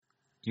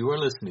You are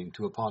listening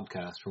to a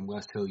podcast from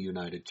West Hill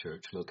United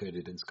Church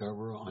located in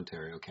Scarborough,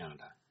 Ontario,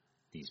 Canada.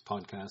 These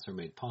podcasts are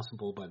made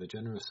possible by the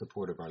generous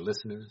support of our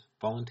listeners,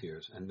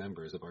 volunteers, and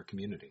members of our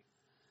community.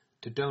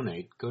 To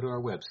donate, go to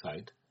our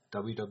website,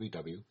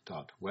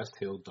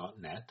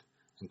 www.westhill.net,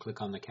 and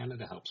click on the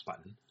Canada Helps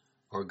button,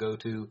 or go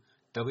to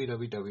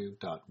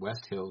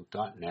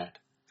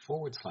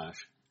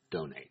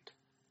www.westhill.net/donate.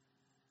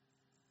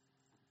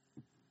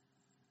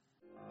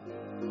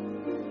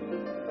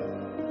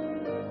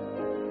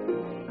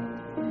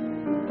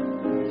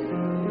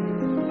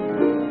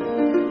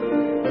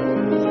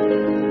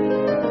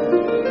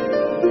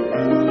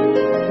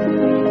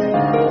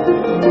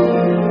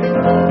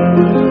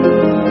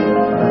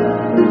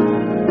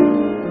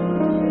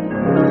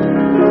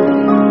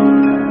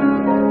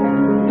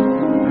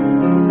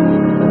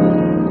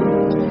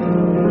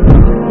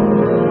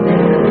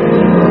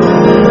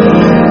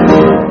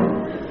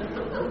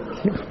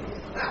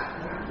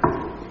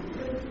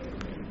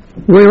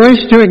 We wish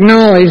to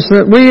acknowledge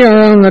that we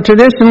are on the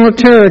traditional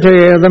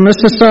territory of the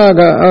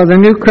Mississauga of the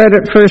New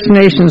Credit First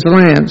Nations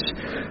lands,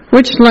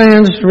 which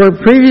lands were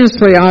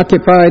previously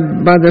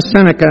occupied by the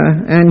Seneca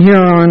and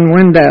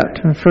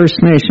Huron-Wendat First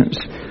Nations.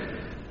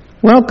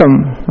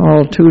 Welcome,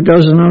 all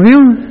 24 of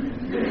you.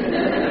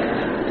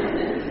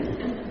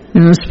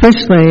 And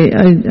especially,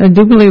 I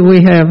do believe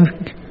we have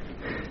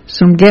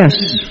some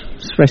guests.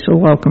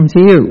 Special welcome to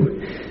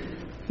you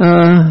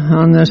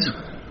on this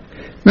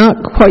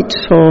not quite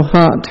so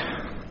hot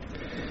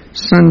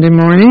Sunday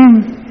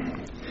morning.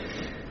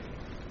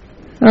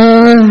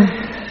 I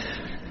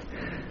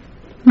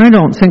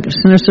don't think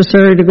it's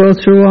necessary to go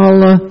through all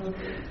the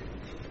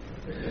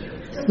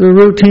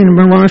routine of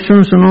the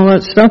washrooms and all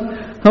that stuff.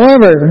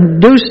 However,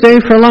 do stay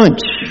for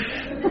lunch.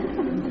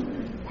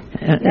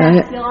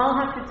 Yes, you'll all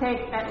have to take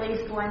at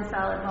least one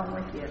salad home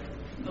with you.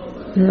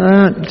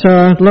 That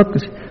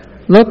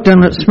looked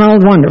and it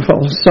smelled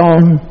wonderful.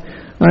 So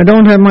I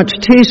don't have much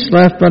taste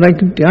left, but I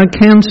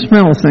can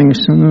smell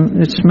things, and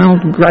it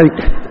smelled great.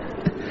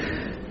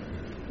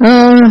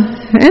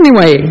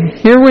 Anyway,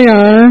 here we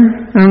are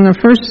on the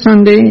first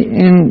Sunday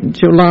in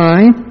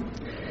July.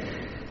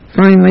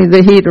 Finally,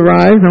 the heat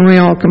arrived, and we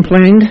all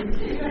complained.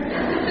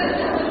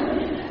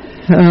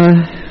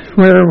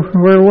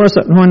 Where was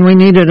it when we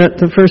needed it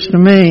the 1st of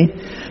May?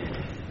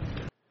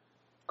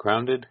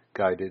 Grounded,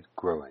 Guided,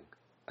 Growing.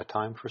 A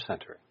Time for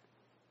Centering.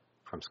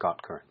 From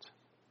Scott Kearns.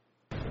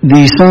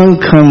 The song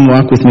Come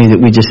Walk With Me that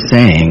we just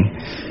sang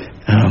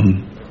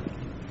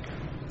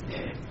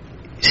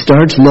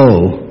starts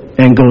low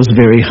and goes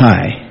very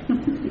high.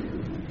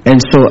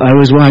 And so I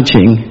was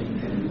watching,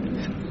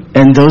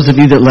 and those of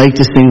you that like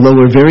to sing low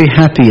were very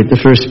happy at the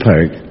first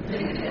part,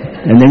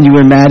 and then you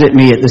were mad at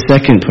me at the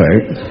second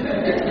part,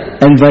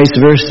 and vice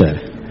versa.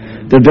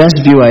 The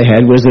best view I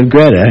had was of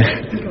Greta,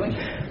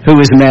 who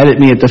was mad at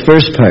me at the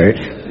first part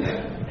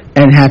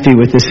and happy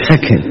with the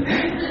second.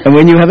 And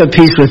when you have a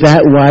piece with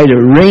that wide a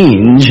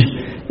range,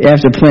 you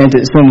have to plant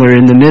it somewhere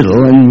in the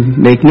middle and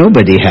make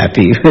nobody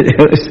happy.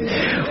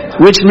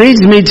 Which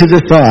leads me to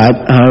the thought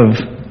of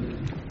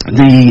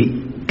the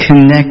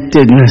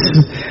connectedness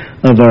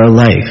of our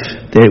life,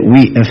 that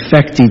we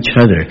affect each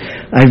other.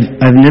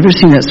 I've never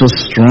seen that so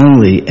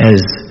strongly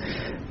as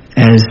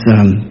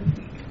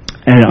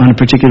on a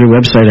particular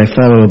website I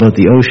follow about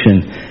the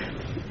ocean,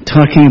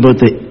 talking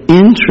about the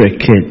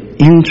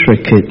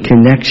intricate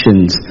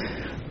connections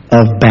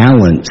of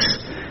balance,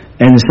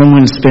 and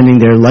someone spending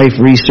their life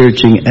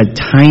researching a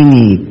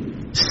tiny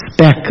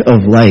speck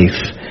of life,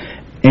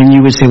 and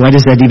you would say, why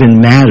does that even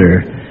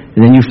matter?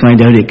 And then you find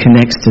out it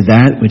connects to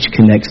that, which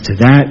connects to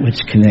that,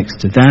 which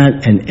connects to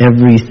that, and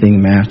everything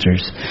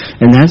matters.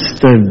 And that's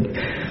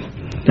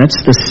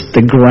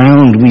the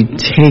ground we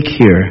take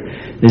here,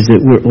 is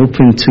that we're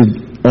open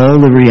to all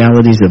the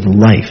realities of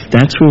life.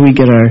 That's where we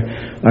get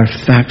our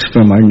facts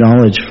from, our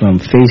knowledge from,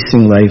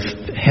 facing life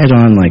head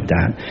on like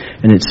that.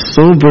 And it's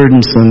so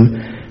burdensome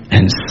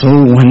and so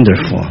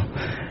wonderful.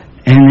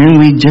 And then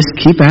we just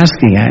keep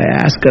asking.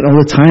 I ask it all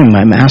the time.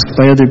 I'm asked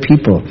by other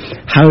people,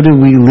 how do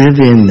we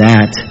live in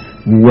that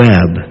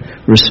web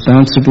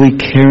responsibly,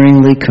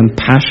 caringly,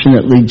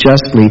 compassionately,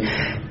 justly,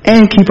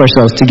 and keep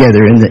ourselves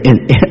together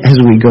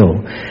as we go?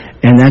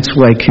 And that's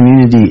why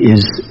community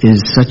is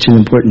such an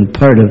important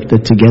part of the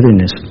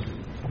togetherness.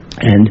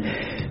 And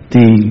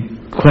the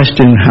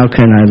question, how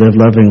can I live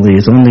lovingly,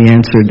 is only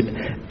answered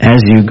as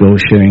you go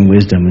sharing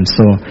wisdom. And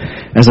so,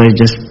 as I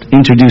just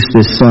introduced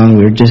this song,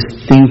 we're just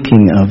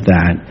thinking of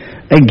that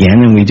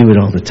again, and we do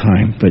it all the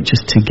time, but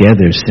just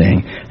together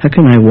saying, how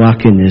can I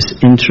walk in this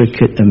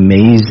intricate,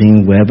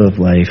 amazing web of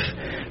life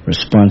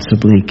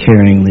responsibly,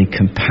 caringly,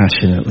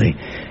 compassionately?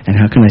 And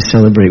how can I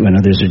celebrate when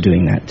others are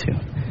doing that too?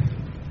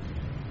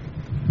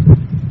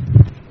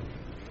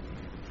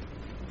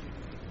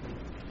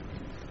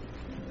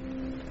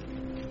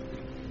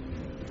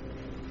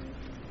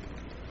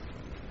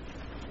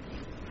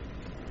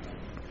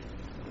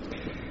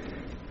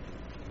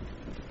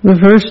 The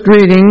first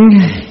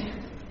reading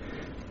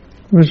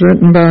was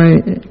written by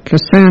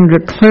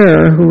Cassandra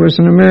Clare, who was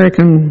an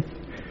American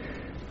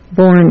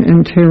born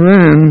in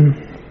Tehran.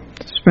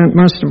 spent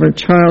most of her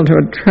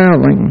childhood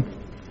traveling.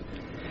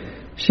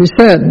 She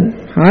said,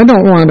 "I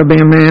don't want to be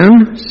a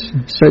man,"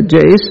 said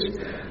Jace.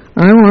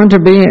 "I want to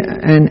be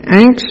an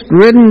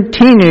angst-ridden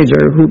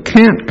teenager who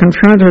can't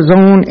confront his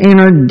own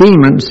inner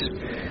demons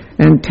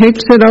and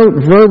takes it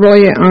out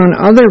verbally on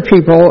other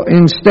people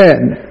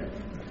instead."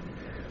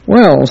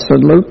 "Well,"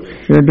 said Luke,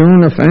 "you're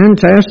doing a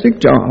fantastic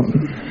job."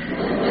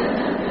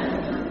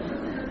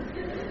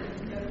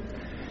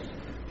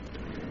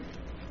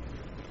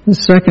 The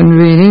second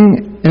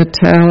reading,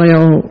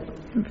 Italo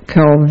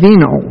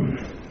Calvino,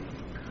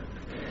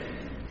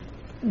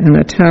 an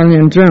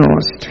Italian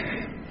journalist.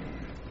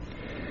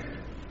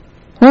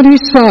 What he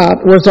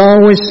sought was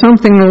always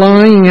something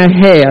lying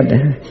ahead,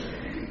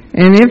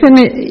 and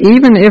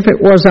even if it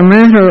was a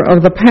matter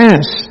of the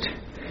past,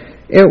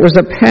 it was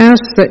a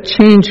past that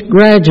changed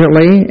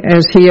gradually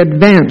as he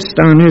advanced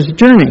on his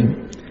journey.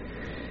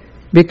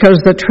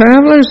 Because the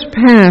traveler's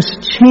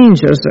past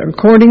changes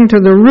according to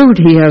the route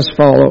he has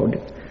followed,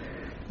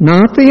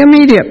 not the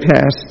immediate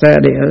past,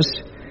 that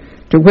is,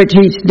 to which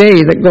each day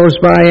that goes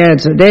by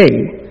adds a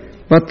day,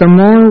 but the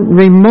more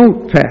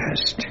remote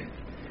past.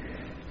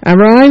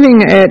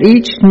 Arriving at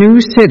each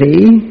new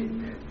city,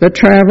 the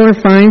traveler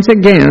finds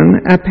again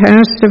a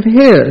past of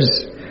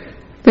his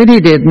that he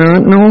did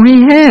not know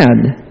he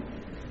had.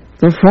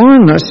 The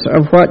foreignness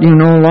of what you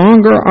no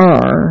longer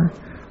are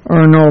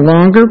or no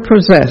longer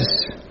possess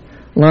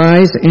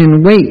lies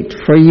in wait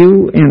for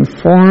you in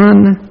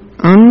foreign,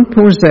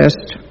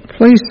 unpossessed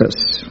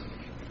places.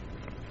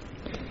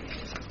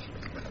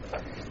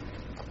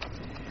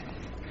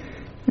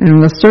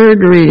 And the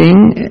third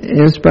reading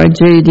is by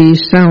J.D.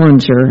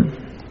 Salinger.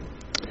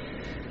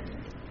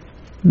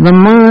 The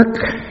mark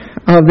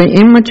of the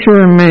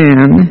immature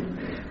man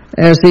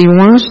as he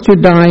wants to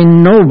die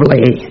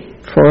nobly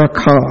for a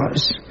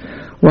cause,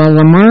 while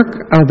the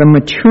mark of the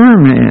mature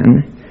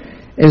man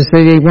is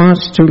that he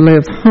wants to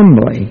live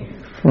humbly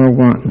for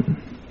one.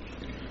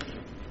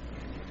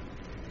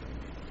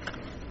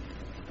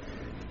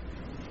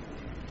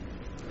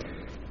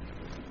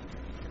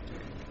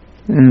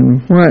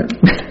 And what?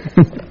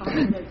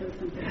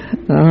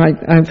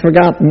 I've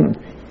forgotten.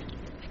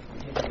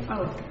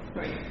 Oh,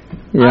 sorry.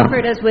 Yeah.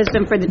 Offered as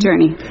wisdom for the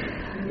journey.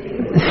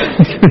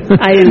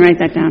 I didn't write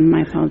that down.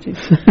 My apologies.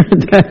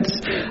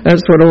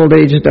 That's what old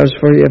age does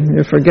for you.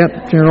 You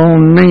forget your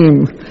own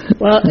name.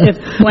 Well,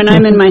 when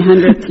I'm in my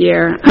 100th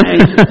year, I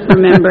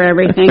remember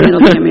everything. It'll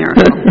be a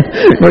miracle.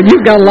 Well,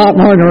 you've got a lot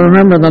more to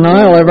remember than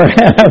I'll ever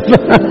have.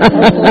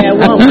 Hopefully I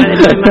won't by the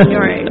time I'm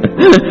your age.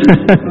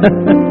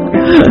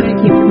 I'm going to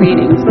keep the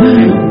readings.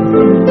 Okay?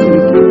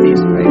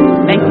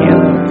 Thank you.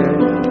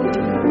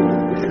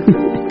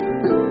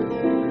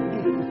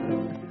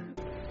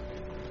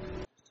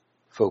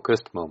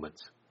 Focused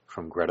Moments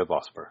from Greta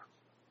Vosper.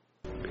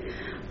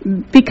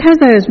 Because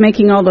I was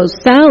making all those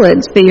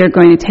salads that you're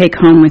going to take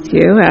home with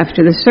you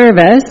after the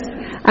service,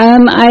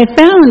 I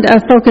found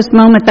a focused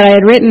moment that I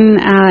had written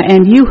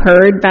and you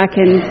heard back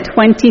in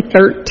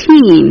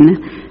 2013,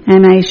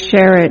 and I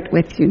share it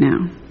with you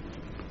now.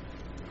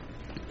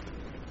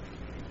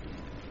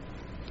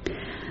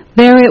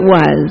 There it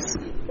was,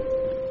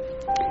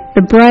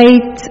 the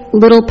bright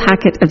little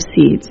packet of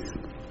seeds.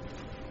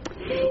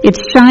 Its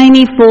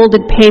shiny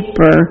folded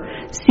paper,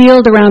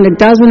 sealed around a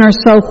dozen or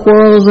so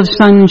whorls of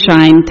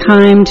sunshine,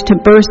 timed to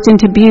burst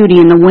into beauty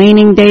in the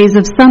waning days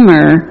of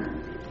summer,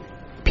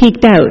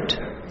 peeked out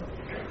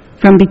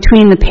from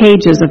between the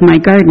pages of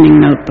my gardening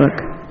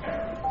notebook.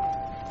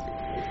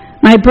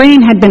 My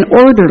brain had been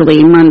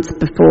orderly months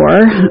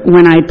before,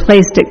 when I'd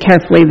placed it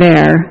carefully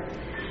there,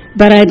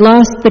 but I'd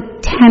lost the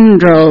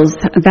tendrils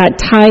that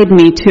tied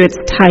me to its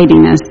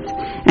tidiness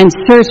and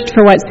searched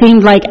for what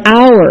seemed like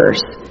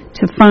hours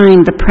to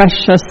find the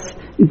precious,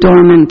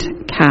 dormant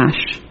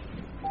cache.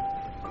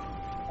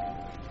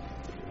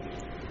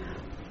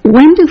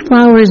 When do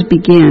flowers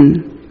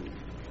begin?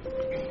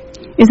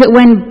 Is it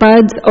when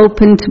buds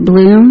open to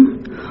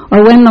bloom,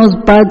 or when those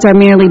buds are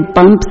merely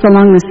bumps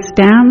along the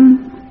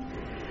stem?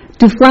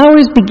 Do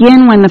flowers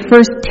begin when the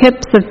first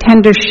tips of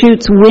tender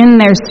shoots win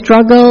their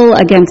struggle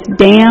against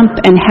damp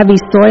and heavy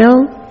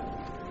soil,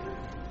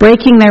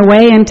 breaking their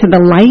way into the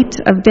light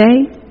of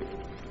day?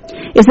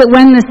 Is it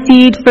when the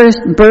seed first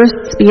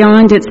bursts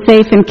beyond its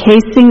safe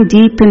encasing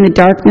deep in the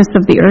darkness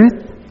of the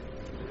earth?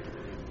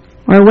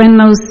 Or when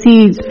those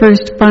seeds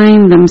first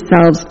find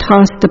themselves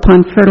tossed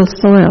upon fertile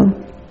soil?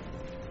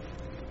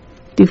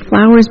 Do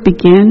flowers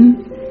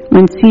begin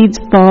when seeds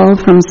fall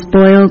from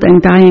spoiled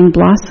and dying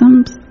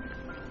blossoms?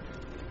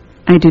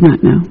 I do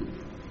not know.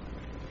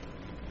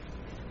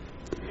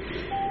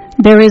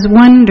 There is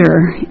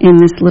wonder in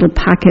this little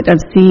packet of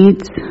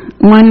seeds,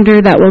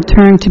 wonder that will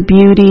turn to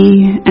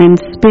beauty and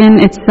spin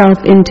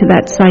itself into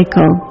that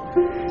cycle,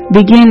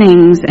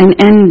 beginnings and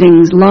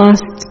endings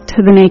lost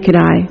to the naked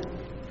eye.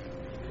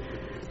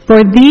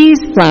 For these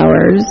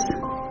flowers,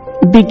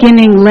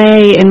 beginning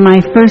lay in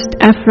my first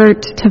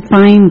effort to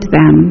find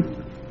them.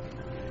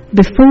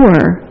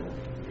 Before,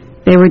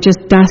 they were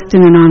just dust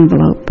in an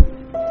envelope.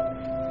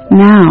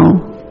 Now,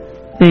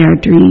 they are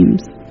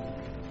dreams.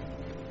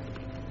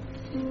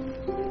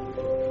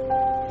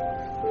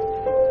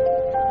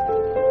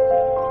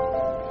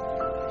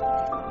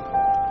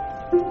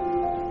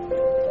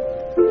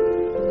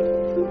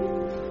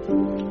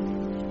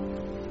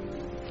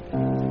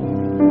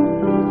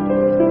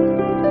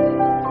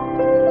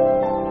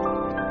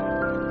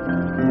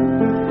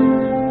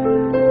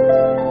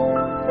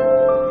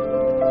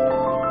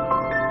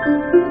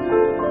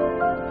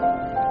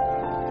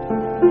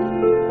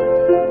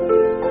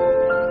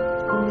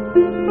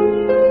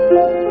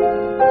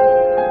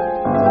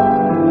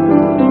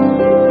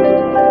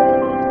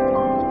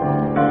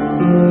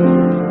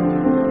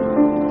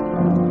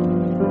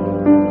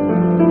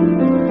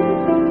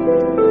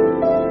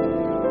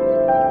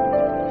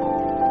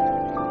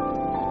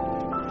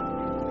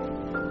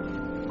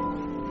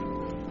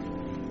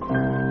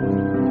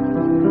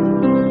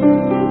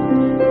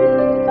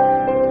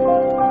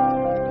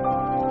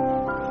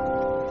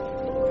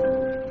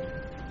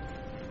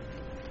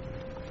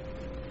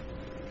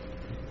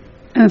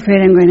 I'm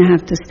afraid I'm going to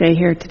have to stay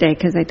here today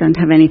because I don't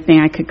have anything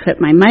I could clip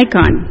my mic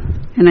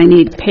on. And I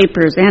need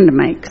papers and a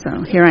mic,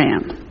 so here I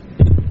am.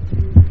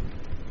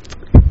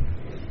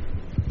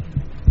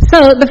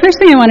 So the first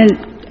thing I want to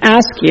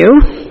ask you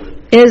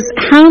is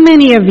how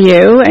many of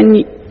you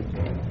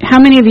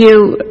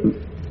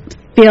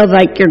feel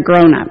like you're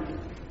grown up?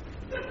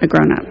 A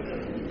grown up.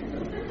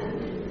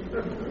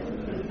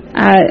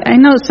 I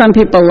know some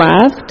people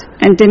laughed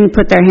and didn't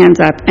put their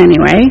hands up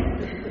anyway.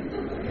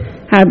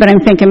 But I'm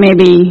thinking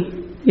maybe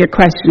you're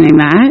questioning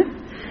that.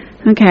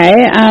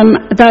 Okay.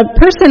 The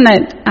person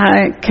that,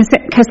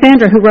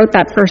 Cassandra, who wrote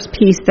that first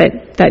piece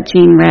that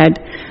Jean read,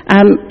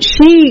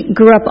 she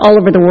grew up all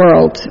over the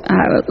world.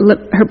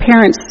 Her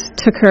parents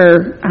took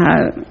her,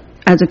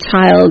 as a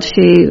child.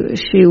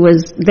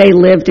 They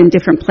lived in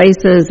different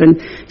places,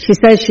 and she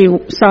says she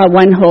saw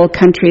one whole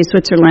country,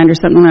 Switzerland or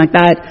something like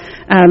that,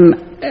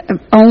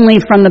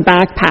 only from the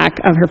backpack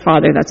of her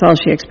father. That's all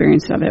she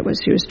experienced of it, was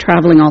she was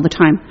traveling all the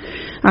time.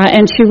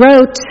 And she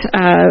wrote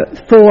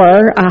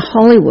for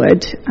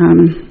Hollywood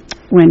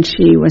when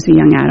she was a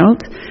young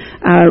adult,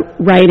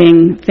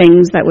 writing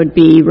things that would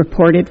be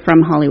reported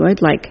from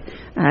Hollywood, like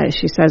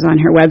she says on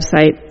her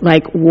website,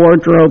 like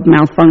wardrobe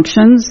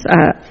malfunctions,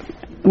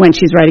 when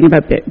she's writing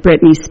about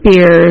Britney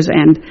Spears,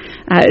 and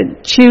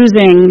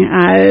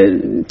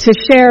choosing to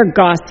share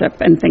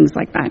gossip and things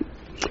like that.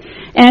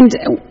 And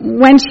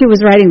when she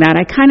was writing that,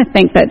 I kind of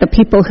think that the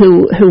people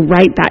who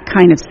write that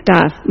kind of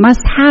stuff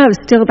must have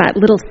still that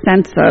little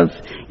sense of,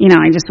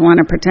 I just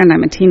want to pretend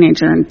I'm a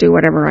teenager and do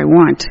whatever I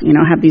want,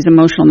 have these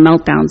emotional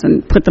meltdowns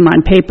and put them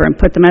on paper and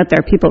put them out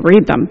there. People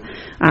read them.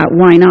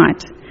 Why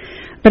not?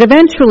 But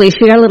eventually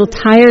she got a little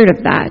tired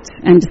of that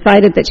and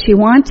decided that she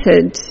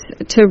wanted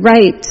to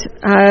write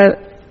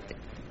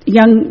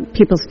young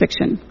people's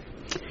fiction.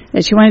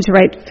 That she wanted to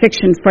write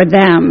fiction for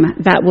them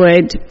that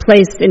would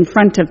place in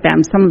front of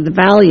them some of the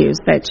values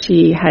that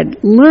she had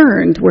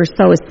learned were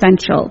so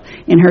essential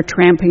in her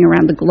tramping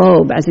around the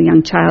globe as a young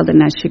child and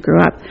as she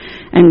grew up.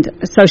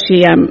 And so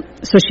she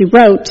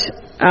wrote,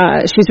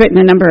 she's written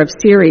a number of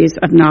series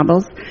of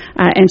novels,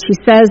 and she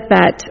says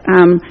that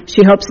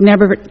she hopes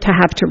never to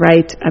have to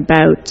write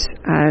about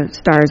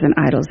stars and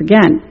idols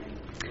again.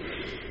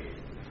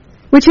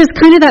 Which is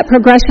kind of that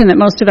progression that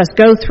most of us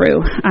go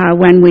through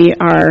when we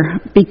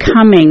are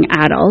becoming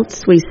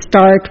adults. We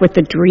start with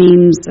the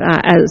dreams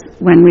as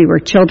when we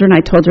were children. I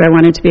told you I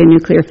wanted to be a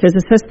nuclear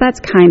physicist. That's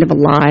kind of a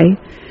lie.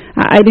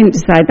 I didn't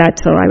decide that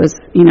till I was,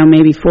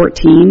 maybe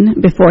 14.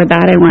 Before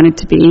that, I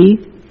wanted to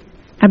be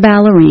a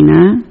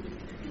ballerina.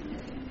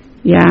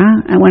 Yeah,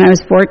 and when I was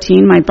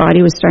 14, my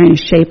body was starting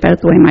to shape out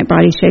the way my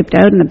body shaped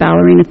out, and the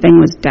ballerina thing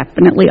was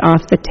definitely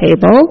off the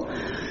table.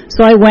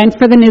 So I went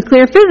for the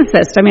nuclear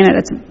physicist. I mean,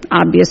 it's an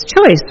obvious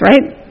choice,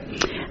 right?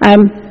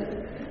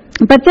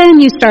 But then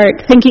you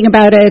start thinking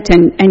about it,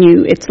 and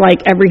it's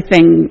like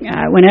everything,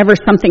 whenever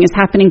something is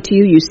happening to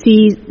you, you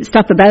see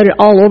stuff about it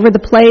all over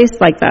the place,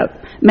 like the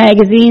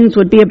magazines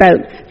would be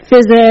about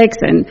physics,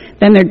 and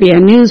then there'd be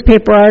a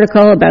newspaper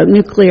article about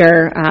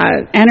nuclear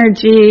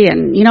energy,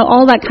 and,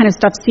 all that kind of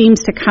stuff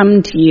seems to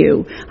come to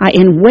you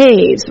in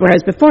waves,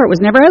 whereas before it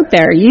was never out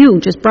there. You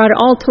just brought it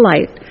all to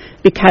light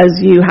because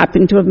you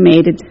happen to have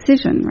made a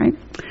decision, right?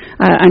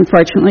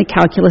 Unfortunately,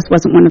 calculus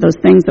wasn't one of those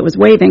things that was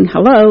waving,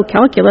 hello,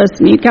 calculus,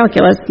 need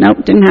calculus.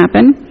 Nope, didn't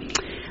happen.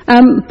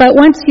 But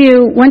once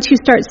you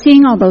start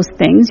seeing all those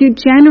things, you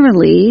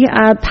generally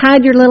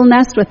pad your little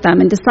nest with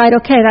them and decide,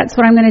 okay, that's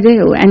what I'm going to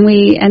do. And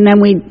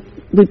then we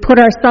put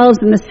ourselves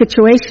in the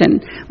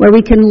situation where we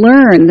can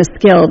learn the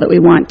skill that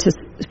we want to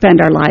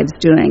spend our lives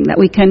doing, that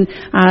we can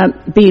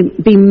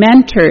be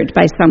mentored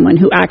by someone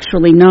who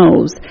actually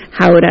knows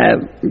how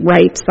to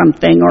write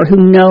something, or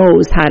who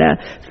knows how to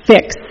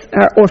fix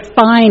or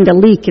find a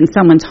leak in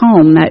someone's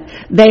home that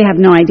they have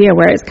no idea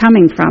where it's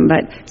coming from,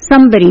 but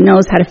somebody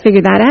knows how to figure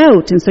that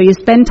out. And so you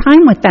spend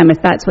time with them if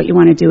that's what you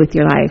want to do with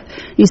your life.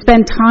 You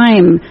spend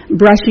time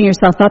brushing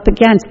yourself up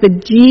against the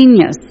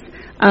genius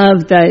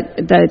of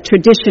the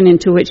tradition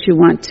into which you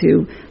want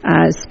to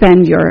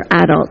spend your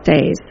adult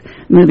days,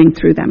 moving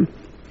through them.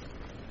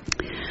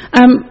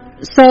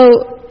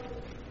 So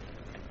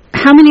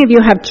how many of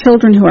you have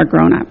children who are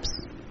grown-ups?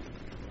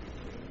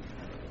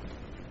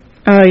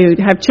 Oh, you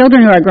have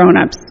children who are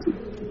grown-ups,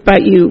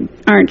 but you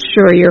aren't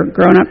sure you're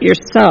grown-up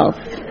yourself.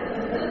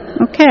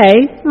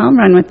 Okay, I'll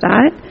run with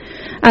that.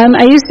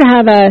 I used to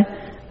have an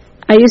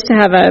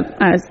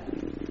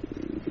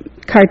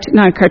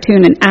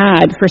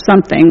ad for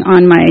something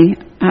on my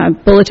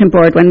bulletin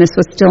board when this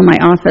was still my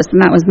office,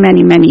 and that was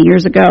many, many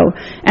years ago.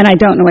 And I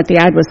don't know what the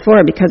ad was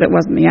for, because it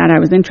wasn't the ad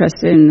I was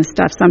interested in. The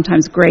stuff,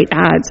 sometimes great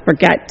ads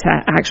forget to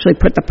actually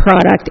put the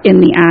product in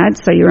the ad,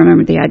 so you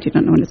remember the ad, you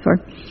don't know what it's for.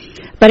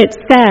 But it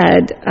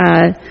said,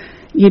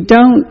 you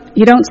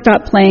don't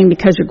stop playing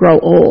because you grow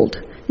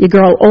old. you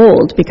grow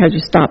old because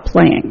you stop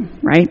playing,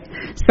 right?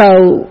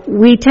 So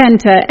we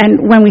tend to,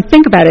 and when we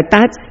think about it,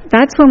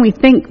 that's when we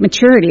think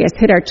maturity has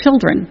hit our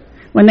children,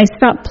 when they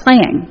stop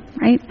playing,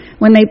 right?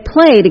 When they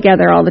play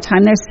together all the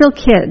time, they're still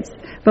kids.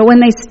 But when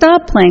they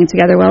stop playing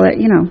together, well,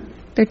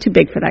 they're too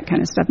big for that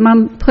kind of stuff.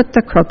 Mom, put the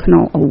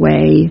crokinole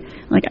away.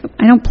 Like,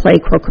 I don't play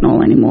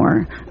crokinole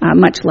anymore,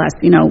 much less,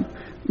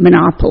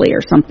 Monopoly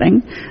or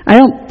something. I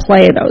don't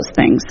play those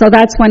things. So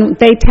that's when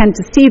they tend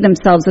to see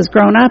themselves as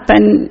grown up.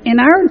 And in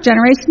our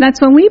generation,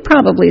 that's when we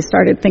probably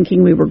started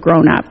thinking we were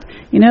grown up.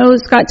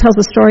 Scott tells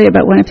a story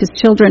about one of his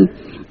children.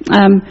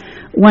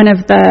 One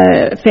of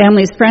the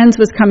family's friends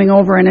was coming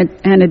over, and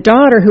a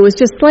daughter who was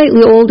just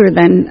slightly older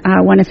than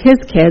one of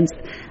his kids,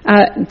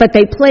 but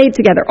they played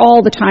together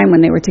all the time when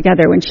they were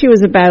together. When she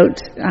was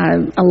about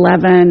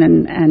 11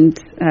 and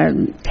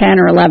 10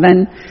 or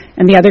 11,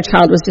 and the other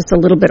child was just a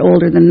little bit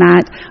older than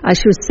that,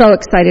 she was so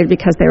excited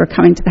because they were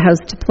coming to the house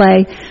to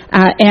play,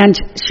 and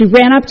she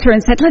ran up to her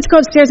and said, "Let's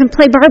go upstairs and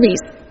play Barbies."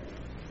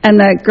 And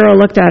the girl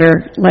looked at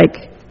her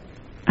like,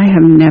 "I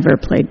have never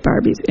played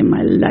Barbies in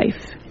my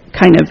life."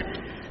 Kind of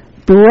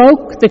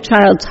broke the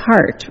child's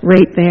heart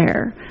right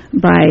there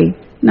by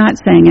not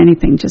saying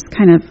anything, just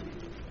kind of,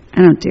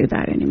 I don't do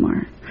that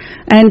anymore.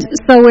 And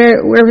so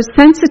we're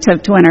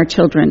sensitive to when our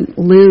children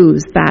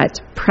lose that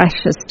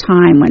precious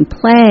time when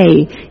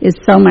play is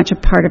so much a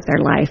part of their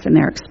life and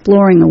they're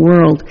exploring the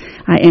world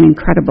in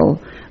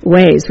incredible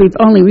ways. We've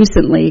only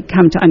recently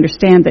come to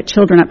understand that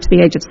children up to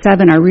the age of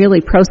 7 are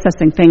really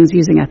processing things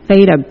using a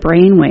theta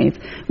brainwave,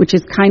 which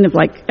is kind of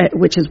like,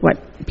 which is what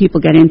people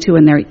get into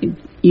when they're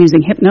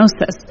using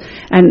hypnosis.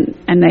 And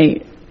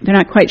they're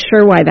not quite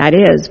sure why that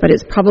is, but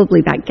it's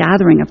probably that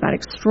gathering of that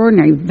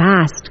extraordinary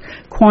vast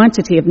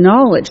quantity of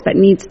knowledge that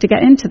needs to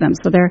get into them.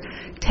 So they're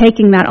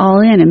taking that all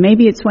in, and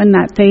maybe it's when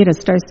that theta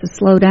starts to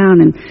slow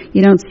down and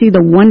you don't see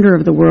the wonder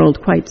of the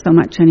world quite so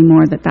much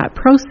anymore, that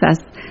process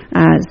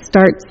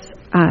starts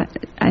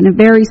in a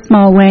very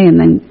small way and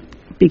then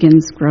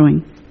begins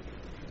growing.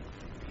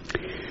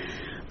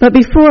 But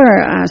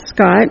before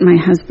Scott, my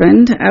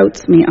husband,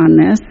 outs me on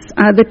this,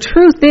 the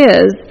truth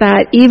is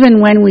that even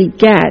when we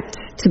get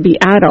to be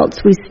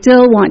adults, we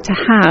still want to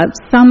have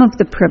some of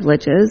the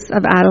privileges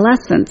of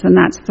adolescence, and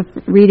that's the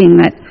reading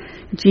that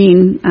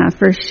Jean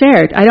first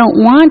shared. I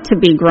don't want to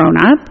be grown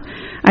up.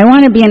 I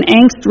want to be an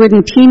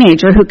angst-ridden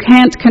teenager who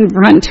can't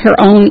confront her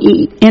own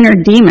inner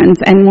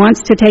demons and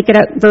wants to take it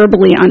out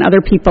verbally on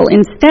other people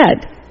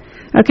instead.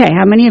 Okay,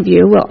 how many of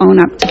you will own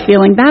up to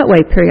feeling that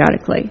way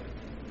periodically?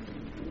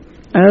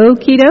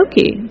 Okie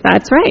dokie.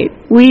 That's right.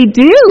 We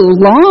do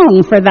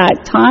long for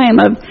that time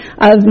of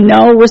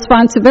no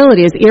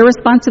responsibility. Is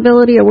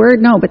irresponsibility a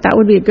word? No, but that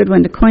would be a good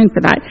one to coin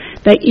for that.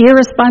 The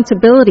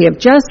irresponsibility of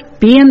just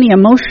being the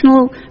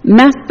emotional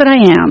mess that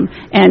I am.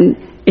 And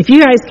if you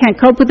guys can't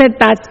cope with it,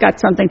 that's got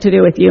something to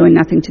do with you and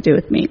nothing to do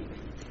with me.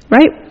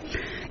 Right?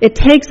 It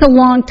takes a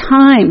long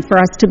time for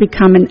us to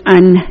become an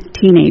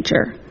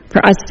un-teenager,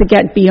 for us to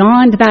get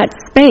beyond that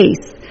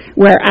space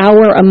where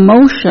our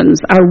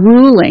emotions are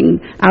ruling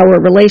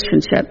our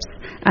relationships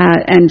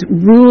and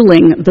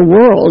ruling the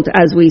world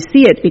as we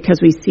see it,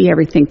 because we see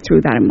everything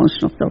through that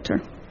emotional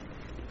filter.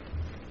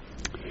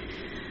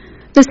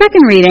 The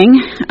second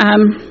reading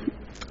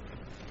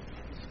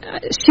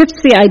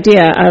shifts the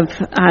idea of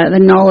the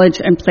knowledge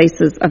and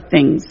places of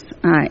things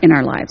in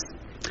our lives,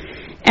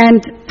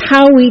 and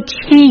how we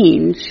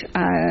change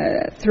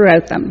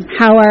throughout them,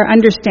 how our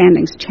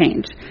understandings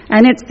change.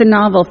 And it's the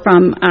novel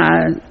from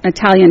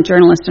Italian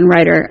journalist and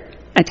writer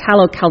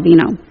Italo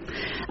Calvino.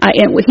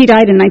 He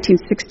died in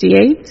 1985.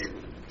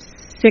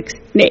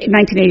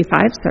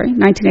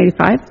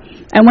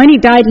 And when he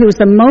died, he was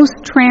the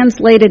most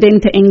translated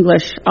into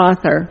English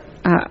author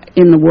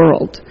in the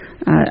world.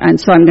 And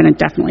so I'm going to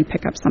definitely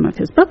pick up some of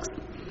his books.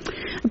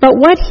 But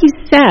what he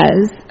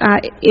says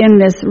in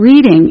this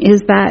reading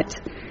is that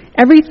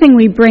everything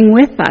we bring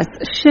with us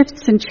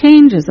shifts and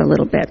changes a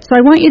little bit. So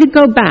I want you to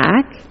go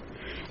back,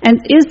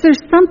 and is there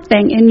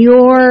something in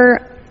your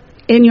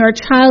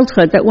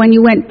childhood that when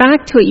you went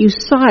back to it, you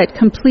saw it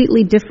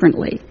completely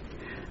differently?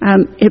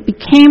 It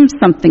became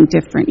something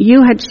different.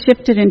 You had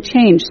shifted and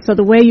changed, so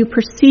the way you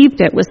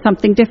perceived it was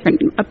something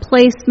different. A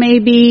place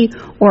maybe,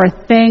 or a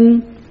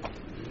thing.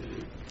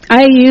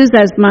 I use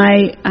as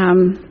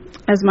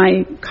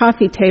my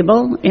coffee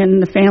table in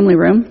the family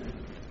room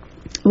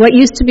what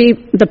used to be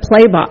the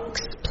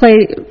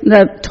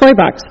the toy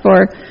box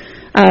for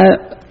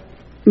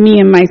me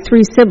and my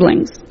 3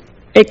 siblings.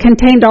 It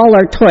contained all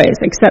our toys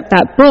except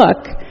that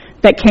book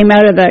that came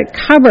out of the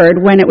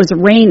cupboard when it was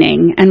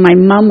raining, and my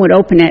mom would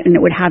open it and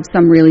it would have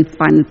some really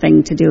fun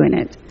thing to do in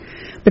it.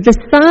 But the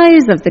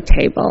size of the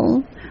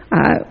table,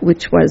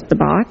 which was the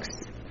box,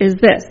 is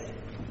this.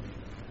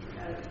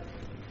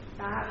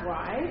 That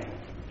wide,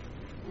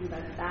 and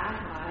about that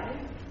high,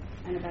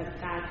 and about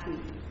that deep.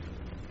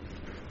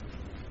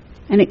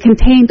 And it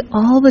contained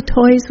all the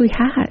toys we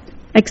had,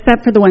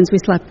 except for the ones we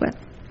slept with,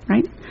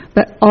 right?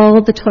 But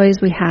all the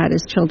toys we had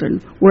as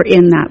children were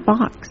in that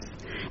box.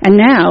 And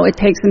now it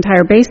takes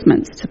entire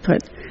basements to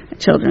put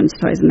children's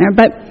toys in there.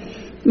 But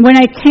when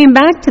I came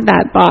back to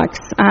that box,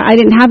 I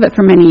didn't have it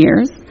for many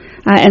years,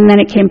 and then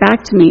it came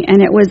back to me,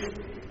 and it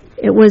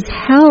was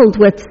held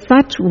with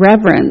such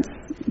reverence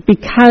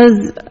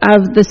because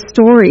of the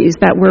stories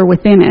that were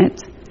within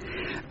it.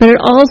 But it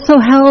also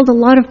held a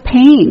lot of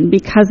pain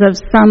because of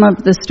some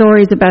of the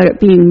stories about it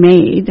being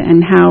made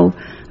and how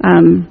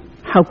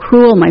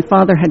cruel my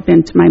father had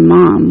been to my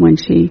mom when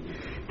she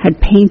had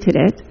painted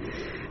it.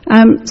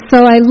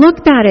 So I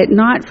looked at it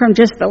not from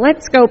just the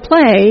let's go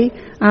play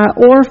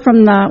or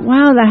from the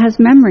wow, that has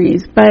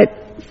memories,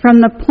 but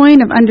from the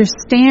point of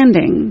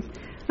understanding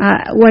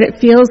what it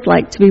feels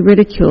like to be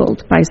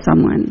ridiculed by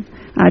someone,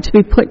 to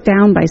be put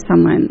down by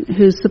someone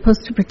who's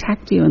supposed to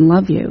protect you and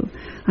love you.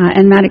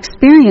 And that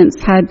experience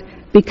had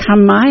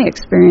become my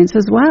experience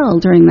as well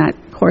during that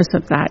course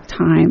of that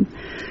time.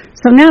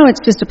 So now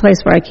it's just a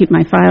place where I keep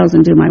my files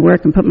and do my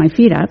work and put my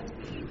feet up.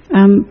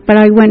 But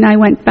when I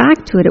went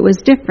back to it, it was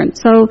different.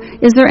 So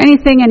is there any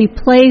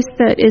place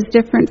that is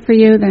different for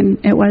you than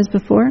it was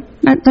before?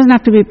 It doesn't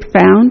have to be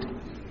profound.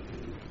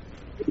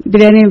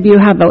 Did any of you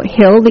have a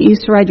hill that you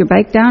used to ride your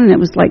bike down and it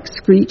was like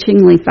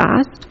screechingly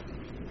fast?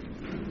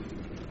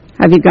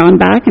 Have you gone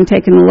back and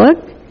taken a look?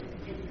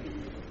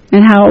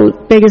 And how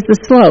big is the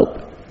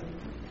slope?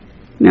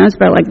 It's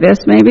about like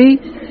this maybe,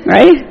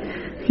 right?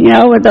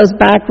 With those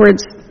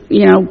backwards,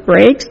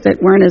 brakes that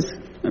weren't as,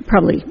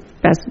 probably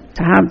best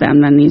to have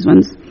them than these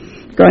ones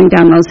going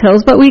down those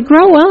hills. But we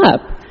grow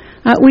up.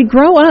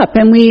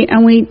 And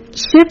we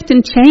shift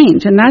and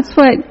change. And that's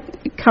what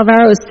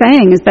Calvaro is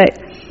saying, is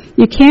that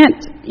you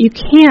can't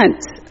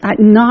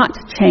not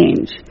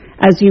change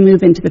as you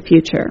move into the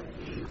future.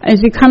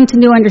 As you come to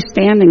new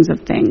understandings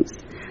of things,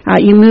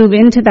 you move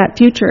into that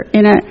future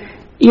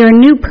you're a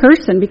new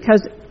person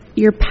because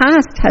your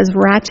past has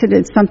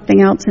ratcheted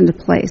something else into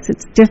place.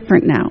 It's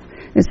different now.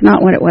 It's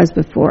not what it was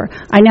before.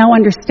 I now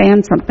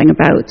understand something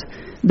about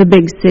the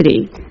big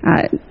city,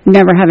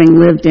 never having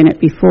lived in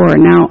it before.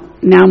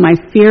 Now my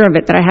fear of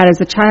it that I had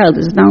as a child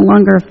is no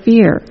longer a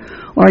fear.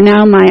 Or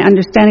now my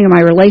understanding of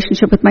my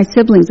relationship with my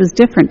siblings is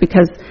different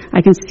because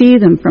I can see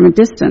them from a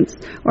distance.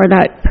 Or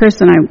that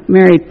person I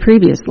married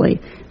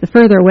previously. The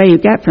further away you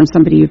get from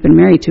somebody you've been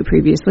married to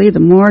previously,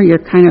 the more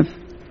you're kind of,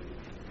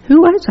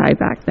 who was I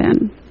back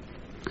then?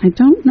 I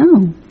don't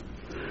know.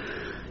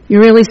 You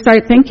really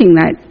start thinking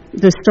that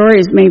the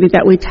stories maybe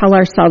that we tell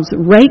ourselves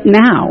right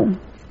now,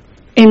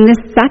 in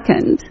this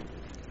second,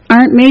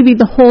 aren't maybe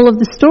the whole of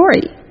the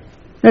story.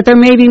 That there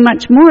may be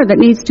much more that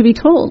needs to be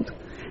told.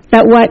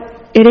 That what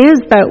it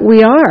is that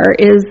we are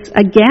is,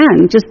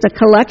 again, just a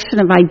collection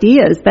of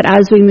ideas that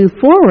as we move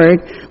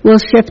forward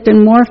will shift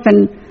and morph,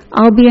 and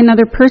I'll be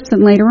another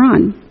person later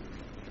on.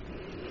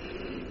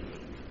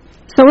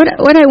 So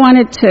what I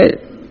wanted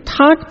to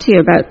talk to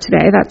you about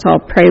today, that's all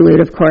prelude,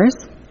 of course.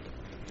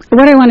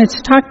 What I wanted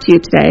to talk to you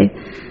today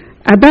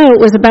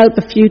was about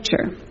the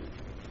future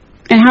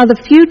and how the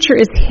future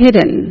is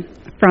hidden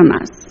from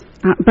us,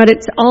 but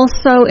it's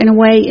also in a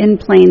way in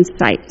plain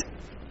sight.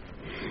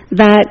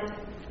 That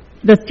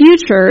the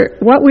future,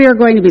 what we are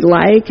going to be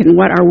like and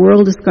what our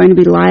world is going to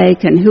be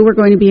like and who we're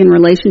going to be in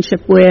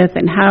relationship with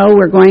and how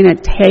we're going to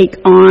take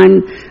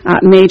on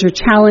major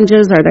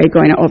challenges. Are they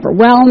going to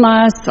overwhelm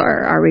us or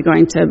are we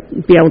going to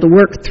be able to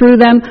work through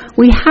them?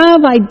 We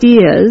have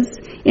ideas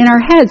in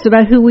our heads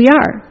about who we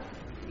are.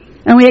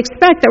 And we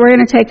expect that we're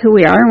going to take who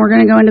we are and we're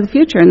going to go into the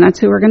future and that's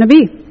who we're going to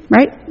be,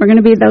 right? We're going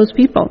to be those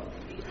people.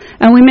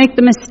 And we make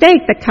the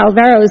mistake that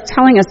Calvaro is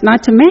telling us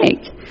not to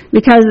make.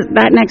 Because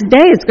that next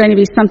day is going to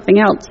be something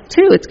else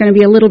too. It's going to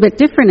be a little bit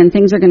different and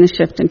things are going to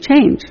shift and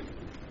change.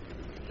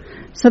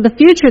 So the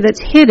future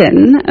that's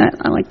hidden,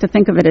 I like to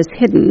think of it as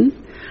hidden,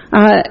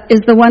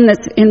 is the one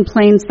that's in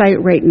plain sight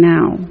right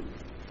now.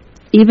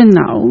 Even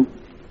though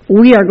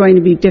we are going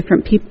to be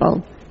different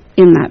people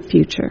in that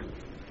future.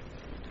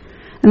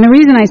 And the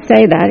reason I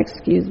say that,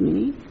 excuse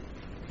me,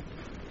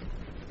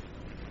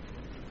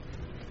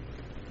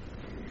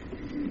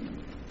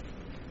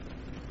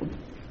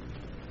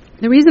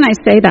 the reason I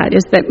say that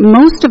is that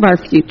most of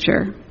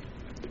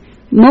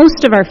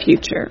our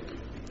future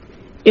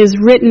is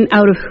written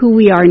out of who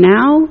we are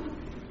now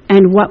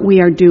and what we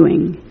are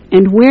doing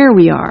and where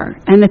we are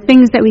and the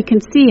things that we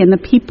can see and the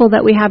people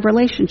that we have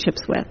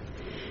relationships with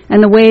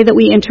and the way that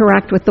we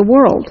interact with the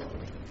world.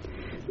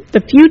 The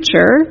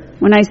future,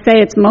 when I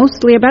say it's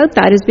mostly about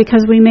that, is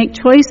because we make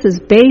choices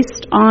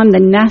based on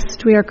the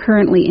nest we are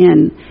currently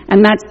in.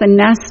 And that's the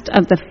nest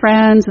of the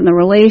friends and the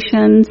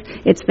relations.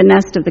 It's the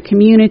nest of the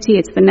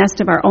community. It's the nest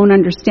of our own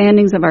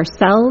understandings of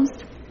ourselves.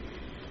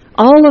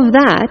 All of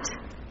that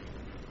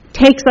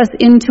takes us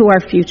into our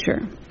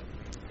future.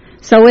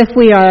 So if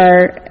we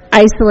are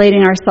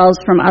isolating ourselves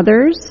from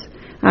others,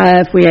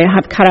 if we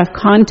have cut off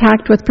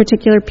contact with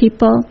particular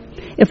people,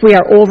 if we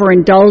are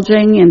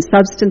overindulging in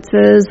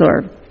substances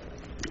or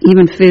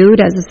even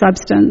food as a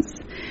substance,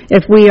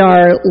 if we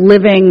are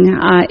living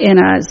in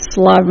a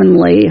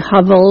slovenly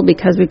hovel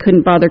because we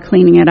couldn't bother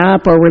cleaning it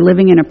up, or we're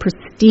living in a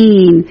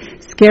pristine,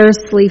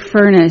 scarcely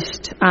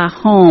furnished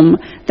home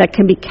that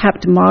can be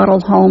kept model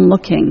home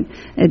looking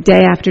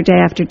day after day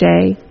after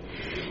day,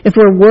 If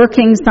we're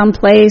working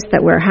someplace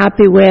that we're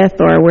happy with,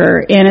 or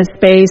we're in a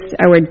space,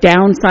 or we're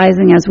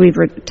downsizing as we've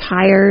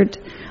retired,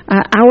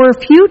 our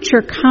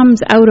future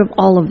comes out of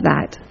all of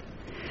that.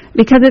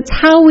 Because it's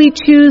how we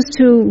choose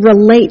to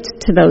relate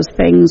to those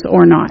things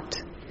or not.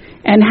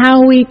 And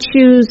how we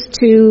choose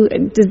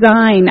to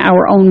design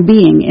our own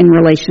being in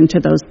relation to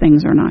those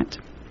things or not.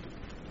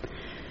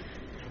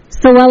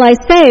 So while I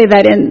say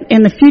that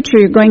in the future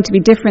you're going to be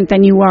different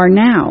than you are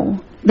now,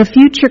 the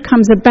future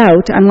comes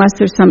about unless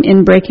there's some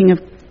inbreaking of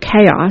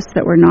chaos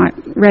that we're not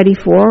ready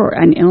for, or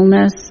an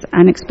illness,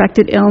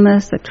 unexpected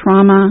illness, a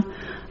trauma.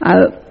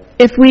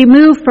 If we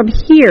move from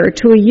here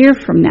to a year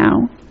from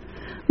now,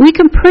 we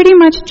can pretty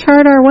much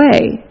chart our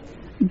way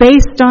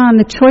based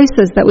on the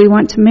choices that we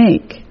want to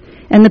make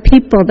and the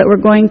people that we're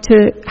going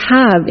to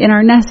have in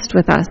our nest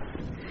with us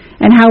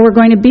and how we're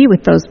going to be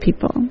with those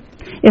people.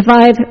 If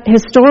I've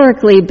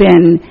historically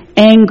been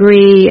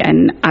angry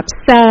and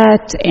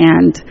upset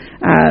and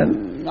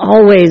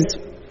always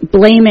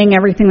blaming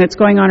everything that's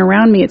going on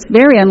around me, it's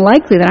very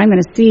unlikely that I'm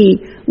going to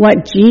see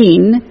what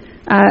Jean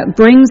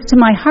brings to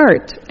my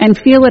heart and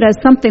feel it as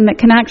something that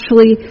can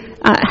actually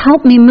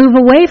help me move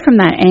away from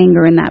that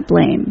anger and that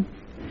blame.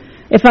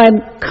 If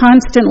I'm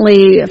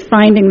constantly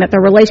finding that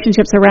the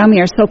relationships around me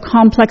are so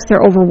complex,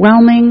 they're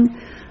overwhelming,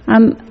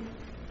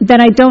 then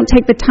I don't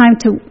take the time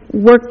to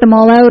work them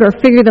all out or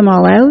figure them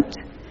all out.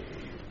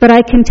 But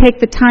I can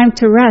take the time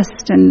to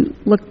rest and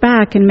look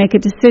back and make a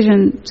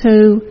decision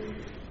to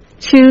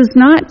choose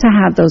not to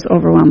have those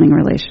overwhelming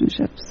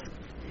relationships.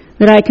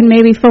 That I can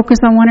maybe focus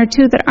on one or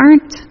two that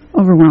aren't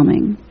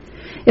overwhelming.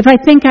 If I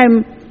think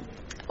I'm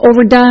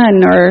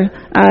overdone, or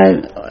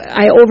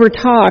I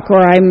overtalk,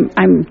 or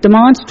I'm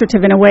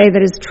demonstrative in a way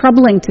that is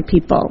troubling to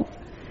people,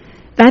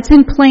 that's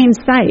in plain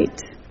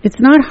sight. It's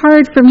not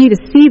hard for me to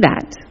see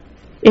that.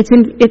 It's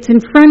in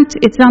front,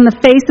 it's on the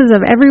faces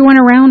of everyone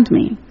around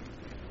me.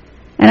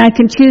 And I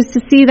can choose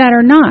to see that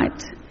or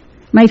not.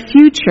 My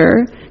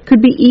future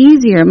could be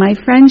easier, my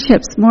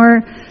friendships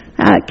more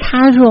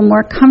casual,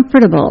 more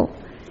comfortable,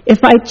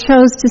 if I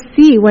chose to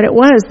see what it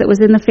was that was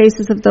in the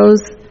faces of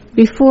those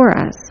before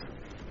us.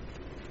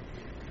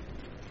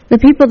 The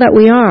people that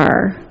we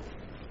are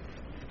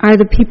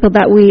the people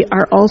that we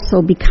are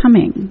also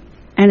becoming.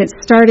 And it's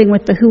starting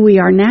with the who we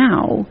are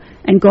now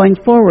and going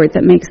forward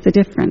that makes the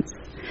difference.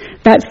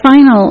 That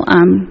final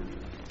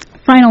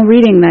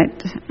reading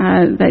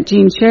that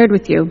Jean shared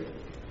with you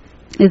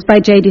is by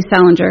J.D.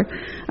 Salinger,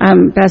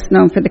 best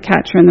known for The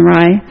Catcher in the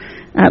Rye,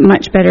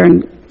 much better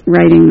in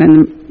writing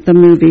than the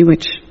movie,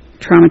 which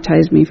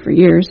traumatized me for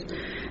years.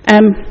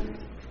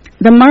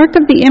 The mark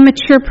of the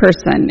immature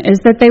person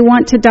is that they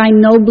want to die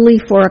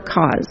nobly for a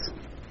cause.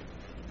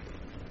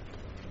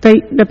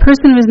 The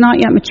person who is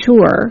not yet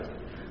mature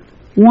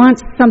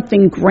wants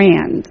something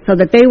grand so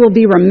that they will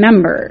be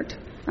remembered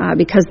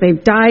because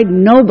they've died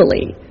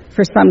nobly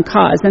for some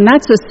cause. And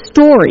that's a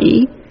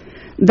story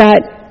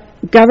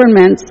that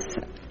governments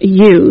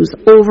use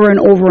over and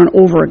over and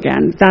over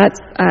again. That's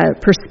a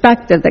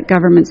perspective that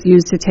governments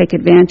use to take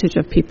advantage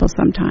of people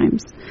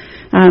sometimes.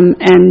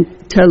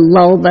 And to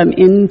lull them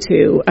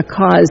into a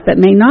cause that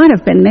may not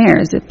have been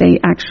theirs if they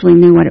actually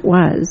knew what it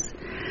was.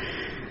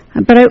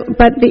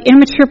 But the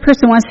immature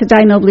person wants to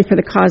die nobly for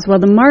the cause. Well,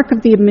 the mark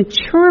of the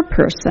mature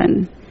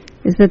person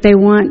is that they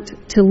want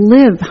to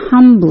live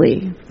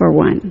humbly for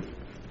one.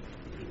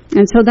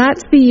 And so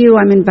that's the you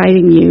I'm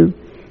inviting you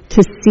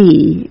to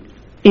see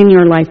in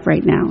your life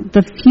right now.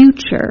 The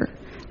future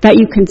that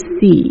you can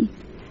see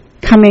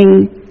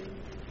coming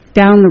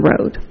down the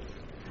road.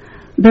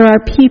 There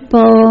are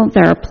people,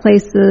 there are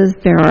places,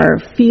 there are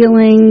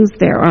feelings,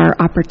 there are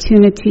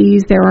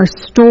opportunities, there are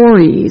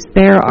stories,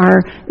 there are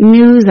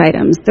news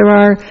items, there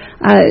are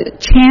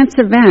chance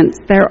events,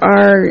 there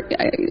are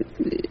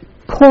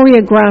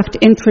choreographed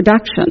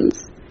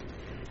introductions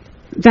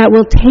that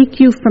will take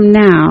you from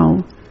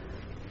now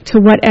to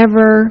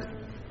whatever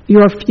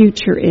your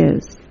future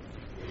is.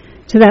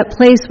 To that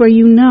place where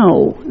you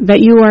know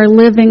that you are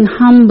living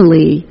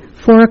humbly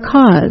for a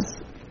cause.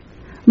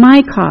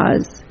 My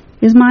cause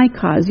is my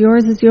cause.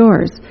 Yours is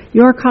yours.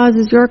 Your cause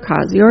is your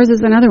cause. Yours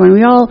is another one.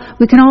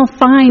 We can all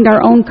find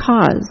our own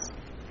cause.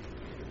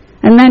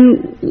 And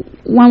then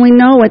when we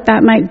know what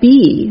that might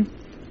be,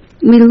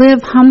 we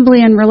live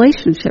humbly in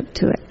relationship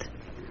to it.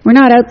 We're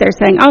not out there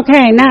saying,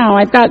 okay, now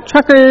I've got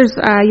Truckers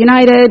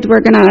United.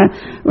 We're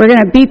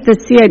gonna beat the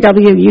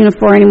CIW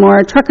uniform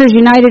anymore. Truckers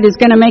United is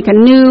gonna make a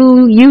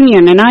new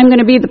union, and I'm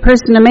gonna be the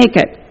person to make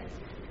it.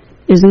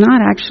 Is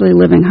not actually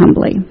living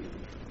humbly,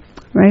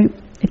 right?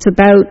 It's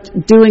about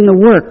doing the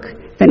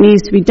work that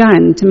needs to be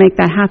done to make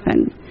that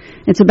happen.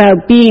 It's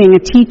about being a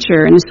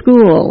teacher in a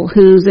school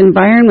whose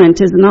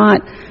environment is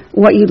not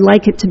what you'd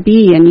like it to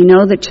be, and you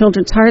know that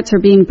children's hearts are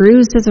being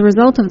bruised as a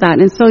result of that.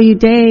 And so you,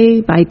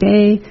 day by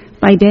day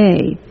by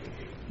day,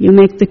 you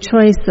make the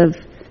choice of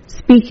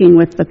speaking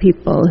with the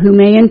people who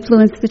may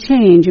influence the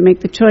change. You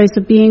make the choice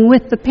of being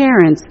with the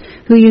parents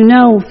who you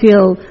know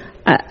feel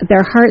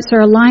their hearts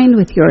are aligned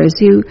with yours.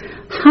 You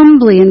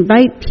humbly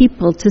invite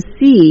people to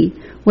see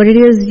what it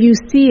is you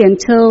see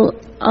until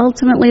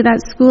ultimately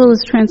that school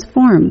is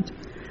transformed.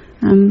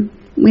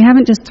 We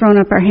haven't just thrown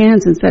up our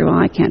hands and said, well,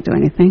 I can't do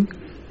anything.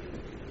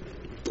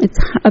 It's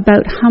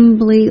about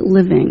humbly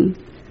living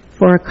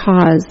for a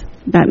cause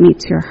that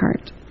meets your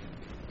heart.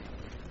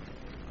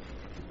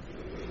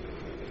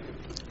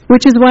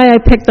 Which is why I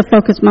picked the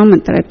focus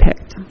moment that I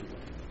picked.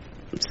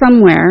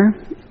 Somewhere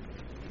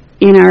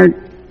in our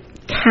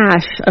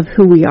cache of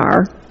who we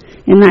are,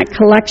 in that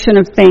collection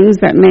of things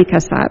that make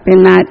us up,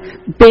 in that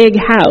big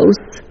house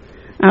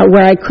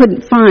where I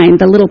couldn't find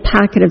the little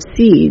packet of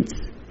seeds,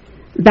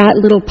 that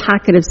little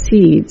packet of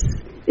seeds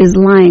is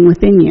lying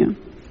within you.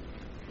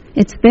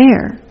 It's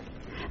there.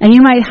 And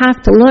you might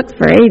have to look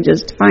for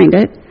ages to find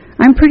it.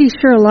 I'm pretty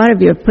sure a lot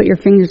of you have put your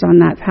fingers on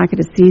that packet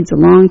of seeds a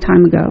long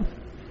time ago.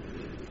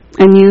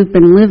 And you've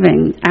been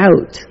living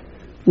out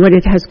what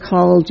it has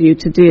called you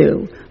to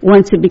do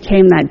once it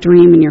became that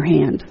dream in your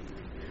hand.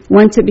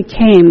 Once it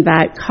became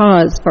that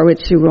cause for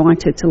which you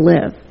wanted to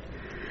live.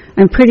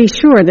 I'm pretty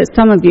sure that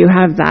some of you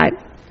have that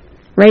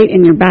right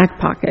in your back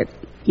pocket.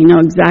 You know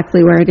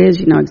exactly where it is,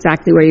 you know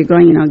exactly where you're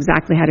going, you know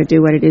exactly how to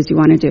do what it is you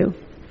want to do.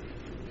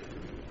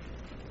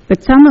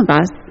 But some of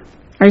us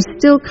are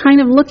still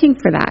kind of looking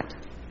for that.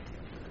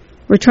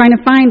 We're trying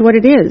to find what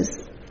it is.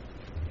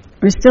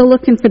 We're still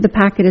looking for the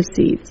packet of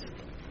seeds.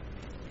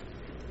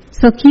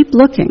 So keep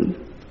looking.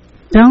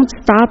 Don't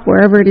stop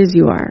wherever it is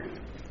you are.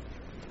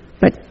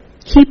 But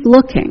keep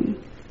looking,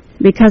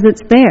 because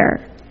it's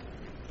there.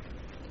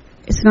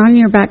 It's not in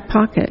your back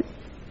pocket.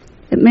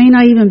 It may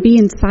not even be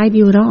inside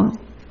you at all.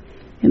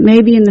 It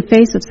may be in the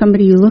face of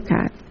somebody you look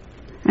at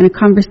and a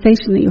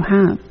conversation that you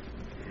have.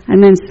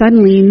 And then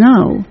suddenly you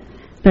know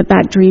that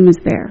that dream is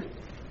there.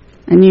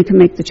 And you can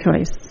make the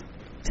choice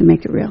to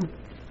make it real.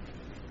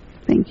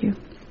 Thank you.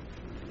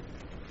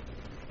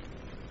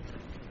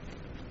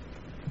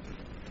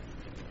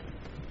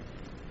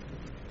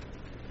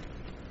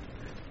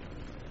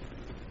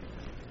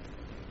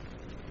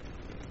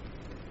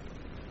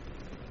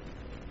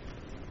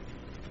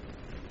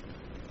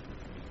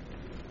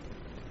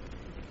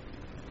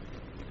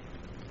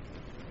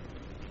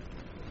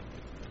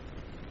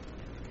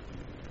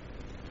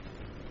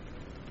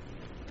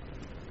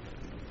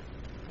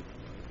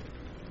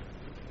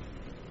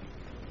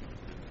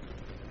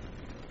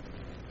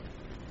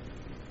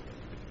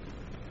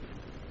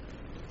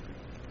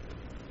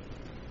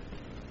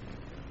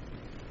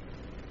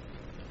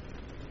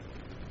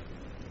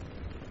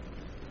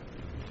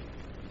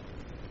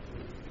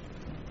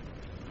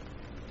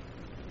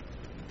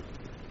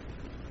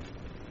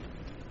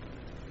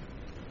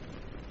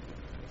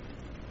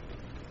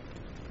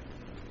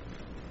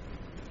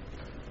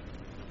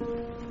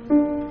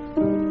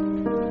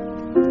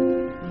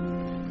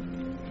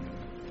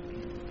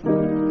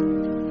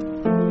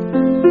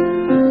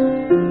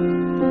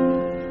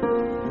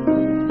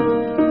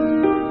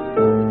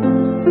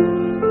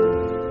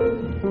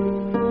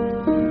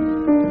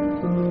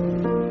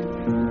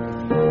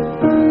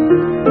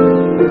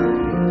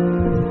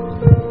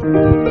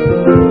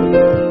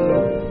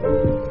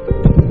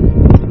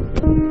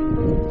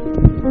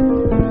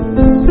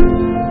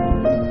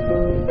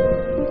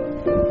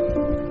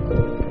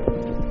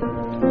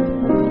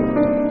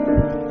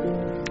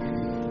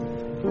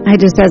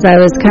 Just as I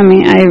was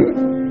coming,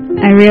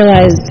 I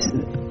realized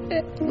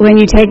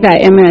when you take that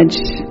image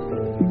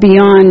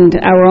beyond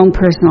our own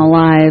personal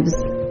lives,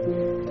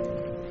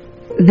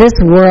 this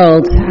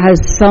world has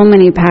so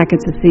many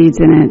packets of seeds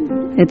in it.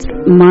 It's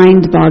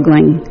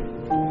mind-boggling.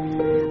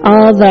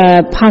 All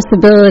the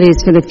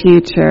possibilities for the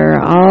future,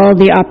 all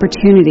the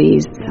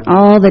opportunities,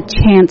 all the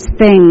chance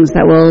things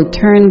that will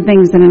turn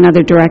things in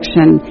another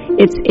direction.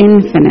 It's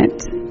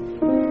infinite.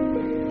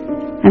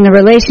 And the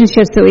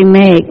relationships that we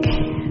make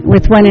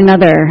with one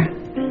another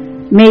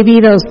may be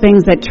those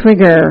things that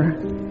trigger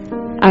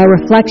a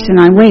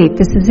reflection on, wait,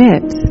 this is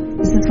it.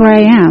 This is where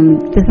I am.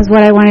 This is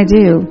what I want to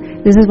do.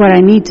 This is what I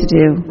need to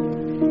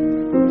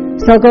do.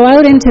 So go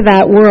out into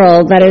that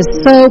world that is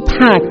so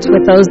packed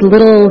with those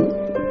little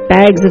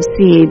bags of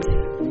seeds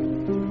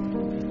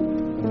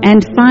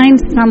and find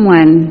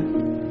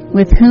someone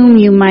with whom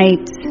you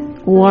might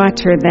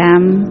water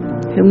them,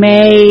 who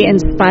may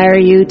inspire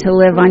you to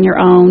live on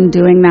your own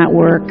doing that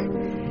work.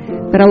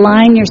 But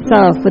align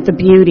yourself with the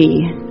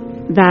beauty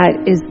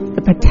that is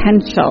the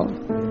potential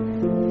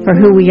for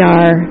who we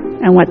are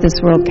and what this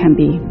world can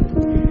be.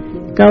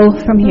 Go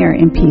from here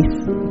in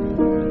peace.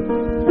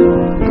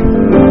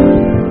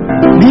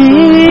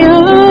 May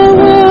our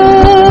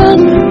world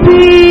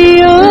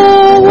be a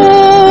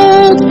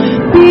world,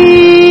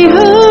 be a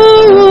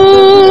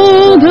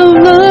world of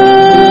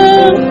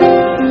love.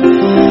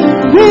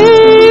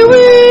 May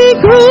we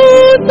grow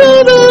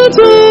through the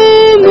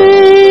day,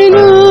 may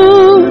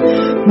know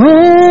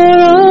more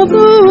of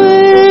the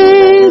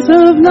ways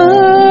of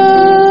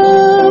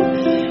love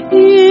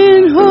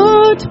in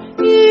heart,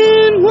 in